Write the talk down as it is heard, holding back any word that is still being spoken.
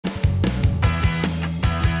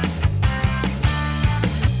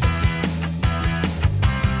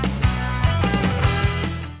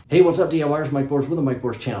Hey, what's up DIYers? Mike Boards with the Mike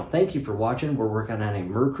Boards channel. Thank you for watching. We're working on a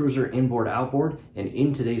Mercruiser inboard outboard, and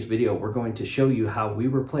in today's video we're going to show you how we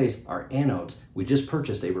replace our anodes. We just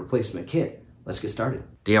purchased a replacement kit. Let's get started.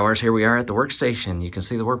 DIYers, here we are at the workstation. You can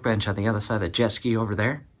see the workbench on the other side of the jet ski over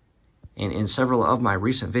there. And in several of my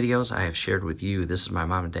recent videos I have shared with you, this is my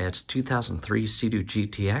mom and dad's 2003 Sea-Doo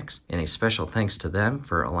GTX, and a special thanks to them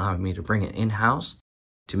for allowing me to bring it in-house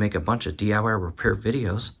to make a bunch of DIY repair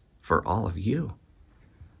videos for all of you.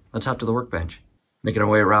 Let's hop to the workbench. Making our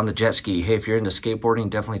way around the jet ski. Hey, if you're into skateboarding,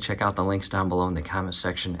 definitely check out the links down below in the comment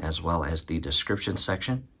section as well as the description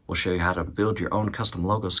section. We'll show you how to build your own custom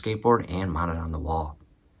logo skateboard and mount it on the wall.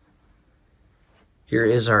 Here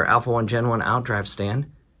is our Alpha 1 Gen 1 outdrive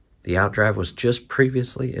stand. The outdrive was just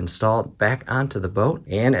previously installed back onto the boat,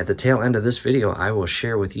 and at the tail end of this video I will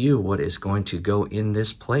share with you what is going to go in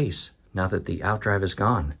this place now that the outdrive is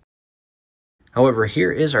gone. However,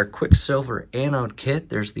 here is our Quicksilver anode kit.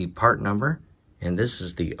 There's the part number, and this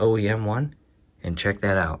is the OEM one, and check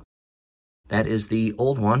that out. That is the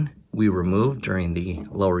old one we removed during the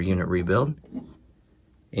lower unit rebuild.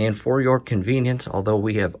 And for your convenience, although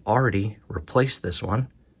we have already replaced this one,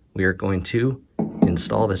 we are going to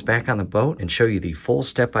install this back on the boat and show you the full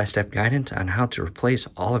step-by-step guidance on how to replace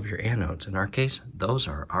all of your anodes. In our case, those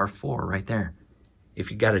are our 4 right there. If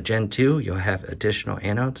you got a Gen 2, you'll have additional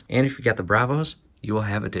anodes, and if you got the Bravos, you will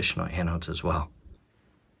have additional anodes as well.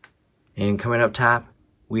 And coming up top,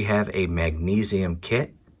 we have a Magnesium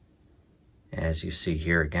kit, as you see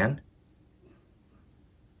here again.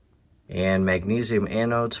 And Magnesium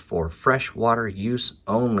anodes for freshwater use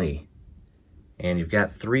only. And you've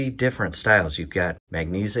got 3 different styles. You've got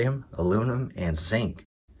Magnesium, Aluminum, and Zinc.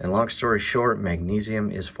 And long story short, Magnesium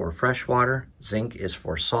is for freshwater, Zinc is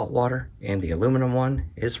for saltwater, and the aluminum one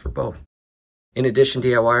is for both. In addition,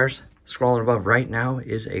 DIYers, scrolling above right now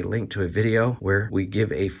is a link to a video where we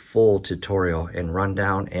give a full tutorial and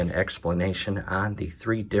rundown and explanation on the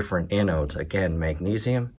 3 different anodes. Again,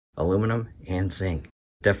 Magnesium, Aluminum, and Zinc.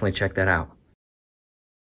 Definitely check that out.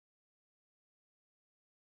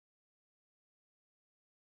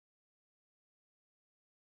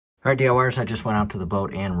 Alright DIYers, I just went out to the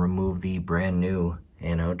boat and removed the brand new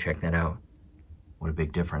anode. Check that out. What a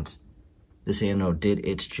big difference. This anode did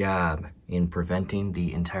its job in preventing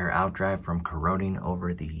the entire outdrive from corroding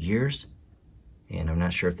over the years. And I'm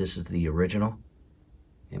not sure if this is the original.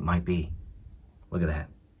 It might be. Look at that.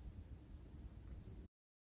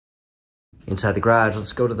 Inside the garage,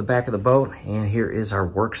 let's go to the back of the boat, and here is our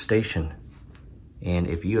workstation. And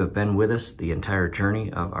if you have been with us the entire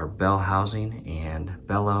journey of our bell housing and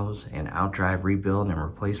bellows and outdrive rebuild and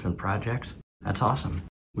replacement projects, that's awesome.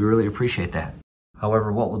 We really appreciate that.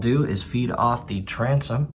 However, what we'll do is feed off the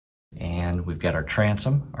transom, and we've got our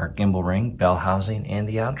transom, our gimbal ring, bell housing, and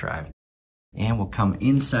the outdrive. And we'll come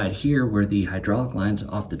inside here where the hydraulic lines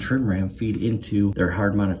off the trim ram feed into their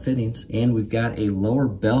hard mounted fittings. And we've got a lower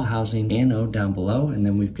bell housing anode down below, and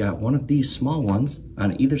then we've got one of these small ones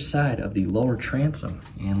on either side of the lower transom.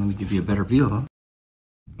 And let me give you a better view of them.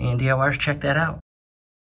 And DIYers, check that out.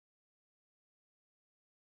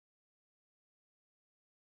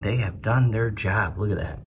 They have done their job. Look at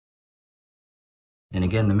that. And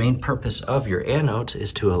again, the main purpose of your anodes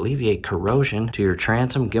is to alleviate corrosion to your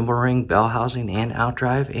transom, gimbal ring, bell housing, and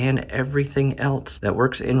outdrive, and everything else that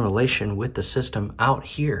works in relation with the system out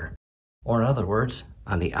here. Or in other words,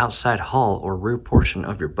 on the outside hull or rear portion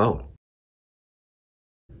of your boat.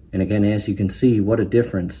 And again, as you can see, what a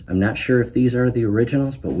difference. I'm not sure if these are the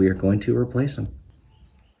originals, but we are going to replace them.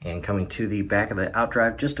 And coming to the back of the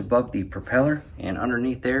outdrive, just above the propeller, and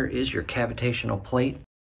underneath there is your cavitational plate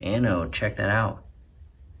anode. Check that out.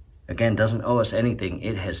 Again, doesn't owe us anything.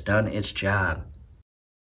 It has done its job.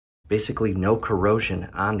 Basically no corrosion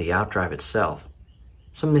on the outdrive itself.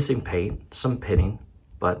 Some missing paint, some pitting,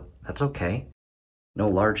 but that's okay. No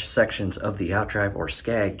large sections of the outdrive or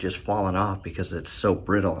skag just falling off because it's so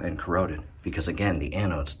brittle and corroded. Because again, the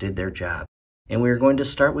anodes did their job. And we're going to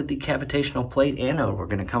start with the cavitational plate anode. We're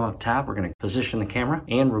going to come up top, we're going to position the camera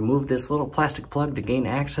and remove this little plastic plug to gain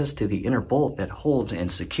access to the inner bolt that holds and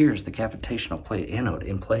secures the cavitational plate anode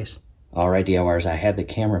in place. Alright DIYers, I have the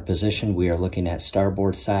camera positioned. We are looking at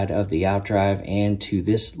starboard side of the outdrive, and to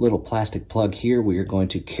this little plastic plug here, we are going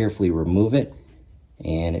to carefully remove it,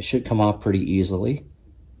 and it should come off pretty easily.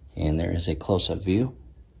 And there is a close-up view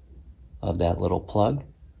of that little plug.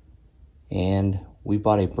 And we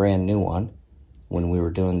bought a brand new one when we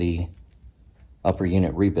were doing the upper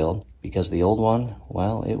unit rebuild, because the old one,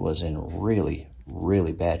 well, it was in really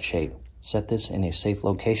bad shape. Set this in a safe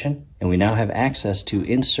location, and we now have access to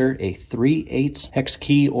insert a 3/8 hex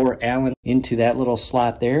key or Allen into that little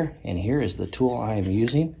slot there. And here is the tool I am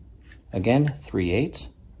using. Again, 3/8,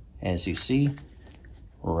 as you see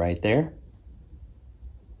right there.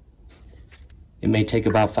 It may take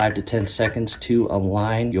about 5 to 10 seconds to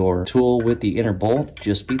align your tool with the inner bolt.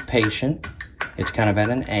 Just be patient. It's kind of at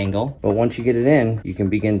an angle, but once you get it in, you can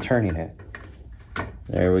begin turning it.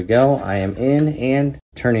 There we go. I am in and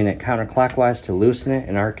turning it counterclockwise to loosen it.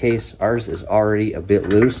 In our case, ours is already a bit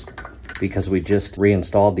loose because we just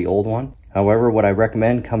reinstalled the old one. However, what I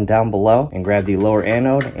recommend, come down below and grab the lower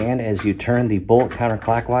anode, and as you turn the bolt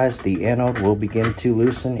counterclockwise, the anode will begin to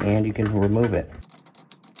loosen and you can remove it.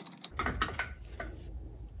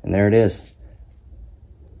 And there it is.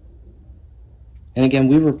 And again,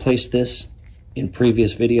 we replaced this in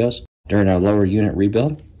previous videos during our lower unit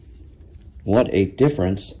rebuild. What a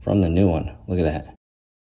difference from the new one. Look at that.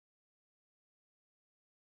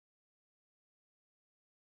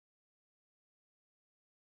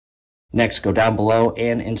 Next, go down below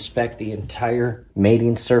and inspect the entire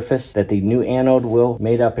mating surface that the new anode will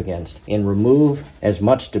mate up against, and remove as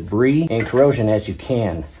much debris and corrosion as you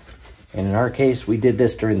can. And in our case, we did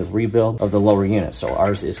this during the rebuild of the lower unit, so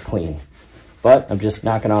ours is clean. But I'm just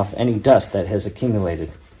knocking off any dust that has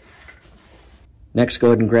accumulated. Next, go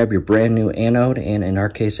ahead and grab your brand new anode, and in our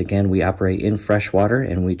case, again, we operate in fresh water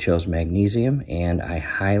and we chose magnesium, and I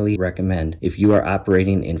highly recommend, if you are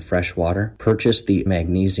operating in fresh water, purchase the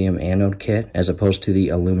magnesium anode kit as opposed to the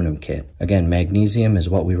aluminum kit. Again, magnesium is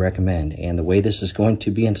what we recommend, and the way this is going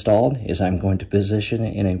to be installed is I'm going to position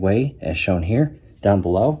it in a way as shown here, down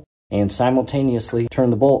below, and simultaneously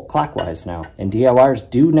turn the bolt clockwise now. And DIYers,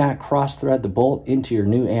 do not cross thread the bolt into your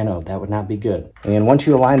new anode. That would not be good. And once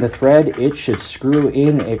you align the thread, it should screw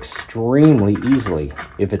in extremely easily.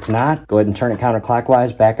 If it's not, go ahead and turn it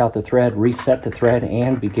counterclockwise, back out the thread, reset the thread,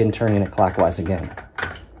 and begin turning it clockwise again.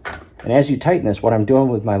 And as you tighten this, what I'm doing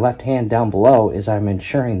with my left hand down below is I'm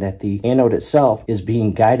ensuring that the anode itself is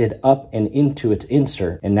being guided up and into its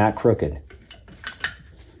insert and not crooked.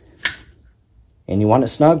 And you want it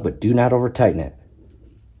snug, but do not over tighten it.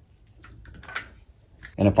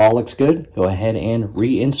 And if all looks good, go ahead and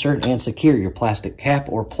reinsert and secure your plastic cap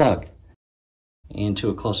or plug. Into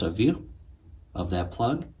a close-up view of that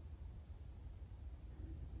plug.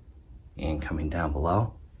 And coming down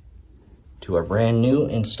below to our brand new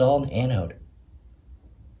installed anode.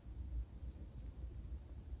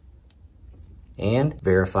 And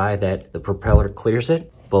verify that the propeller clears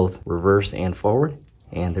it, both reverse and forward.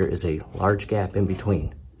 And there is a large gap in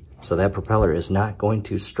between. So that propeller is not going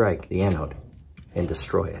to strike the anode and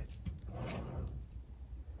destroy it.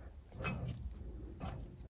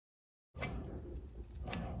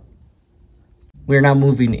 We are now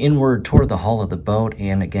moving inward toward the hull of the boat,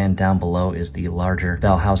 and again down below is the larger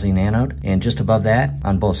bell housing anode. And just above that,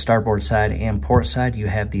 on both starboard side and port side, you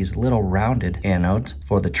have these little rounded anodes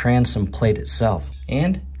for the transom plate itself.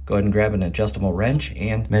 And go ahead and grab an adjustable wrench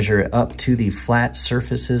and measure it up to the flat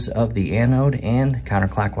surfaces of the anode and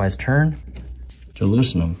counterclockwise turn to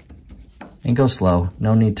loosen them. And go slow,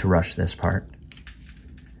 no need to rush this part.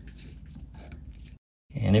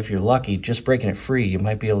 And if you're lucky, just breaking it free, you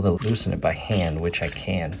might be able to loosen it by hand, which I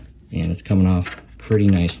can. And it's coming off pretty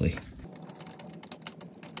nicely.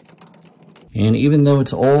 And even though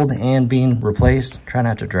it's old and being replaced, try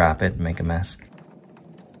not to drop it and make a mess.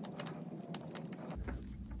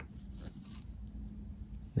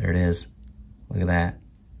 There it is. Look at that.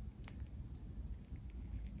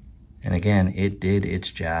 And again, it did its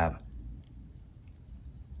job.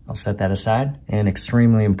 I'll set that aside. And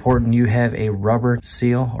extremely important, you have a rubber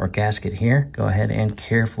seal or gasket here. Go ahead and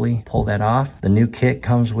carefully pull that off. The new kit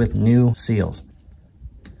comes with new seals.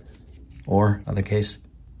 Or, other case,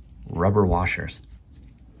 rubber washers.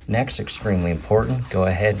 Next, extremely important, go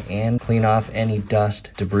ahead and clean off any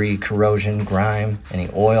dust, debris, corrosion, grime, any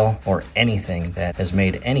oil, or anything that has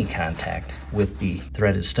made any contact with the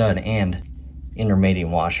threaded stud and inner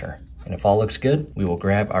mating washer. And if all looks good, we will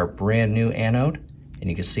grab our brand new anode, and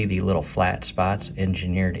you can see the little flat spots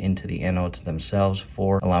engineered into the anodes themselves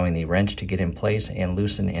for allowing the wrench to get in place and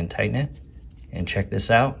loosen and tighten it. And check this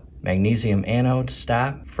out. Magnesium anode,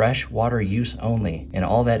 stop, fresh water use only. And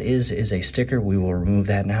all that is a sticker. We will remove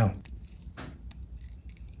that now.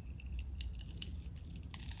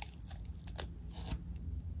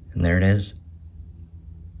 And there it is.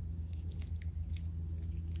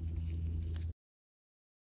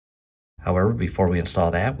 However, before we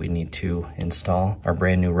install that, we need to install our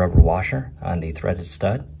brand new rubber washer on the threaded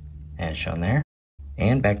stud, as shown there.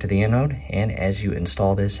 And back to the anode, and as you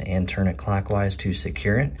install this and turn it clockwise to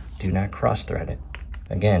secure it, do not cross thread it.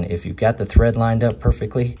 Again, if you've got the thread lined up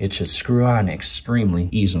perfectly, it should screw on extremely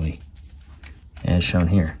easily, as shown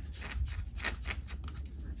here.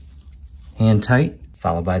 Hand tight,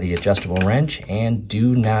 followed by the adjustable wrench, and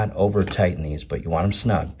do not over tighten these, but you want them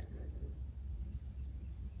snug.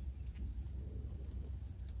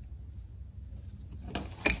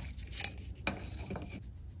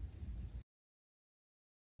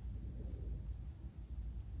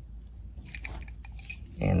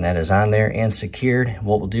 And that is on there and secured.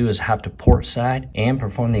 What we'll do is hop to port side and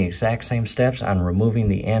perform the exact same steps on removing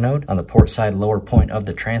the anode on the port side lower point of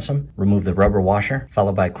the transom. Remove the rubber washer,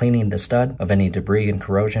 followed by cleaning the stud of any debris and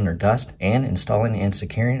corrosion or dust, and installing and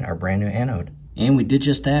securing our brand new anode. And we did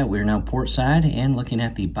just that. We're now port side and looking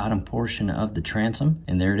at the bottom portion of the transom.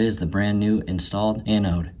 And there it is, the brand new installed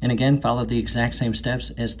anode. And again, follow the exact same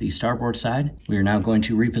steps as the starboard side. We are now going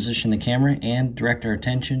to reposition the camera and direct our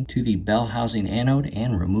attention to the bell housing anode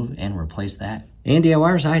and remove and replace that. And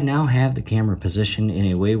DIYers, I now have the camera positioned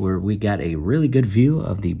in a way where we got a really good view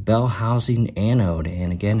of the bell housing anode.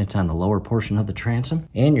 And again, it's on the lower portion of the transom.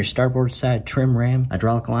 And your starboard side trim ram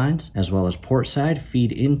hydraulic lines, as well as port side,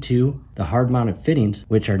 feed into the hard mounted fittings,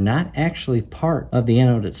 which are not actually part of the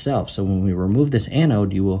anode itself. So when we remove this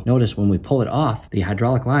anode, you will notice when we pull it off, the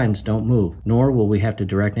hydraulic lines don't move, nor will we have to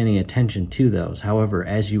direct any attention to those. However,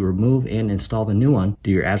 as you remove and install the new one,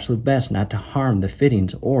 do your absolute best not to harm the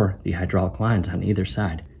fittings or the hydraulic lines on either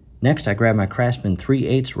side. Next, I grab my Craftsman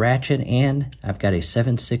 3/8 ratchet and I've got a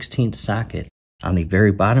 7/16 socket. On the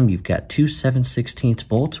very bottom, you've got two 7/16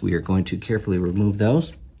 bolts. We are going to carefully remove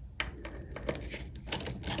those.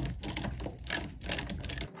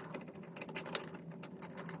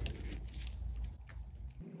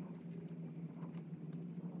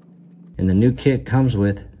 And the new kit comes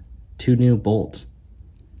with two new bolts.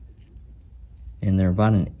 And they're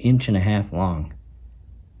about 1.5 inches long.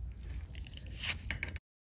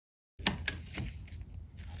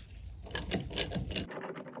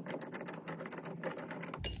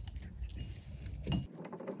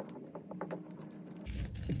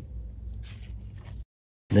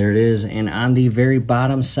 There it is, and on the very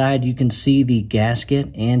bottom side you can see the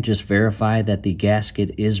gasket, and just verify that the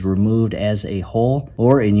gasket is removed as a whole,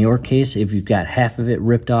 or in your case, if you've got half of it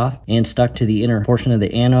ripped off and stuck to the inner portion of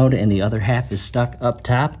the anode and the other half is stuck up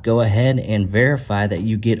top, go ahead and verify that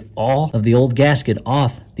you get all of the old gasket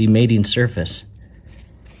off the mating surface.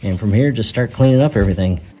 And from here, just start cleaning up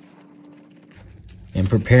everything and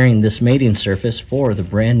preparing this mating surface for the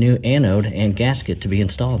brand new anode and gasket to be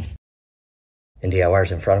installed. And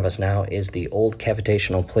DIYers, in front of us now is the old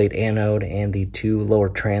cavitational plate anode and the two lower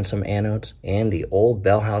transom anodes, and the old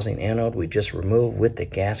bell housing anode we just removed with the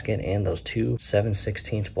gasket and those two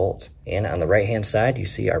 7/16 bolts. And on the right hand side you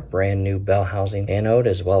see our brand new bell housing anode,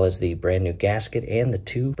 as well as the brand new gasket and the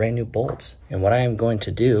two brand new bolts. And what I am going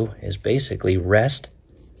to do is basically rest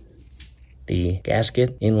the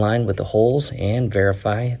gasket in line with the holes and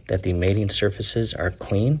verify that the mating surfaces are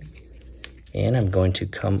clean. And I'm going to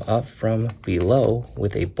come up from below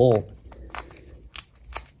with a bolt,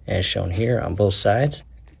 as shown here on both sides.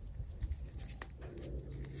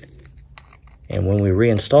 And when we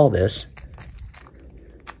reinstall this,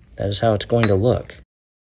 that is how it's going to look.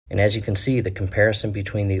 And as you can see, the comparison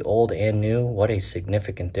between the old and new, what a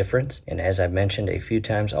significant difference. And as I've mentioned a few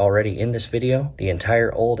times already in this video, the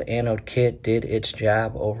entire old anode kit did its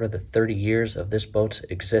job over the 30 years of this boat's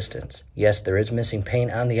existence. Yes, there is missing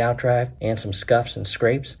paint on the outdrive and some scuffs and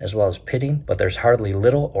scrapes, as well as pitting, but there's hardly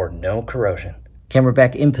little or no corrosion. Camera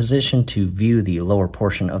back in position to view the lower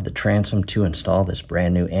portion of the transom to install this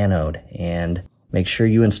brand new anode. And make sure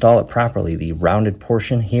you install it properly. The rounded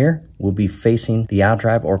portion here will be facing the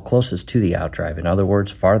outdrive or closest to the outdrive. In other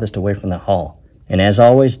words, farthest away from the hull. And as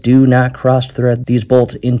always, do not cross thread these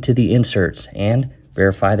bolts into the inserts, and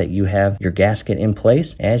verify that you have your gasket in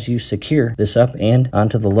place as you secure this up and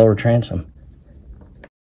onto the lower transom.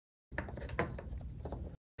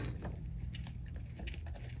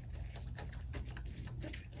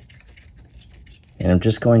 And I'm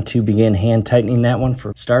just going to begin hand tightening that one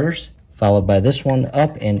for starters, followed by this one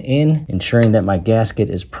up and in, ensuring that my gasket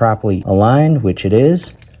is properly aligned, which it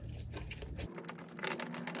is.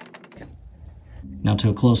 Now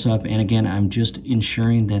to a close-up, and again, I'm just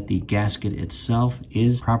ensuring that the gasket itself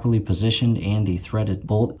is properly positioned and the threaded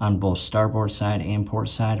bolt on both starboard side and port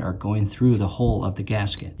side are going through the hole of the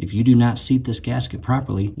gasket. If you do not seat this gasket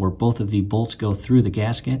properly, where both of the bolts go through the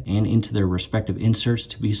gasket and into their respective inserts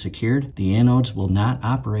to be secured, the anodes will not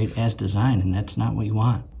operate as designed, and that's not what you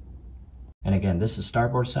want. And again, this is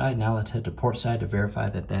starboard side. Now let's head to port side to verify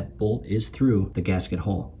that that bolt is through the gasket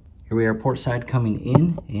hole. Here we are port side coming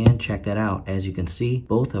in, and check that out. As you can see,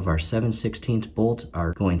 both of our 7/16 bolts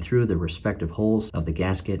are going through the respective holes of the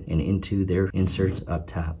gasket and into their inserts up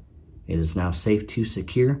top. It is now safe to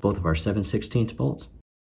secure both of our 7/16 bolts.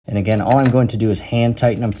 And again, all I'm going to do is hand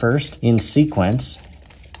tighten them first in sequence.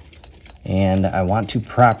 And I want to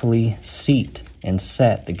properly seat and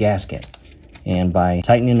set the gasket. And by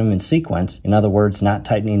tightening them in sequence, in other words, not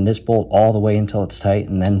tightening this bolt all the way until it's tight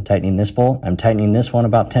and then tightening this bolt, I'm tightening this one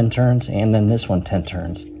about 10 turns and then this one 10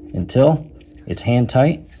 turns until it's hand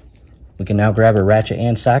tight. We can now grab a ratchet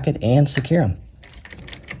and socket and secure them.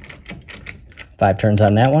 5 turns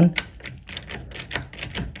on that one.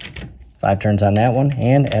 5 turns on that one.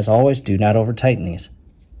 And as always, do not over tighten these.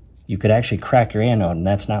 You could actually crack your anode, and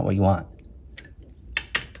that's not what you want.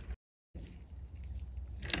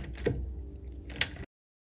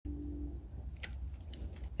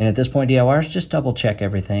 And at this point, DIYers, just double check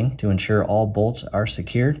everything to ensure all bolts are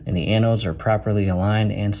secured and the anodes are properly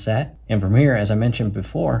aligned and set. And from here, as I mentioned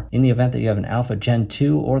before, in the event that you have an Alpha Gen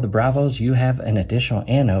 2 or the Bravos, you have an additional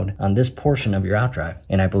anode on this portion of your outdrive.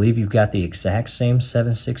 And I believe you've got the exact same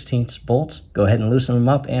 7/16 bolts. Go ahead and loosen them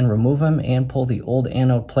up and remove them and pull the old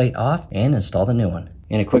anode plate off and install the new one.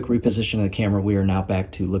 And a quick reposition of the camera, we are now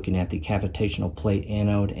back to looking at the cavitational plate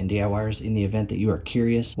anode. And DIYers, in the event that you are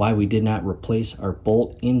curious why we did not replace our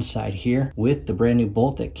bolt inside here with the brand new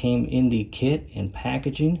bolt that came in the kit and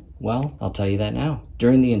packaging, well, I'll tell you that now.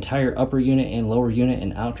 During the entire upper unit and lower unit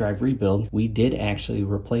and outdrive rebuild, we did actually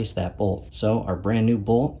replace that bolt. So our brand new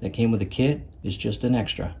bolt that came with the kit is just an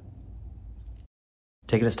extra.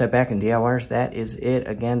 Taking a step back, and DIYers, that is it.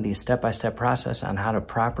 Again, the step-by-step process on how to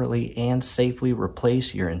properly and safely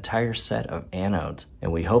replace your entire set of anodes.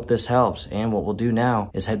 And we hope this helps. And what we'll do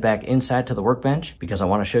now is head back inside to the workbench because I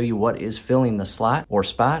want to show you what is filling the slot or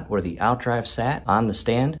spot where the outdrive sat on the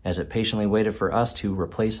stand as it patiently waited for us to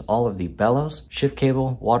replace all of the bellows, shift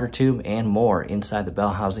cable, water tube, and more inside the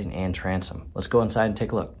bell housing and transom. Let's go inside and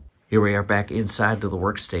take a look. Here we are back inside to the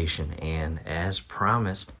workstation, and as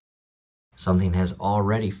promised, something has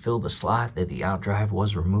already filled the slot that the outdrive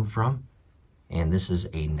was removed from, and this is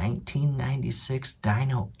a 1996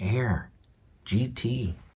 Dyno Air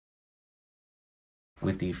GT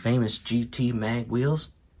with the famous GT mag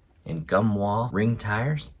wheels and gum wall ring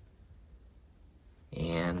tires.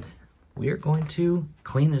 And we are going to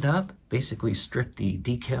clean it up, basically strip the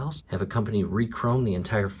decals, have a company re-chrome the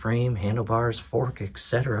entire frame, handlebars, fork,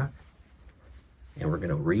 etc. And we're going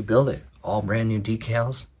to rebuild it. All brand new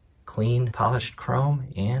decals, clean, polished chrome,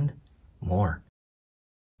 and more.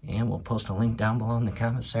 And we'll post a link down below in the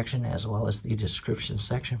comment section as well as the description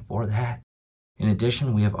section for that. In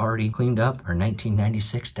addition, we have already cleaned up our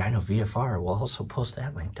 1996 Dyno VFR. We'll also post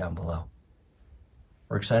that link down below.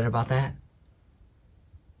 We're excited about that.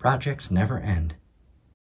 Projects never end.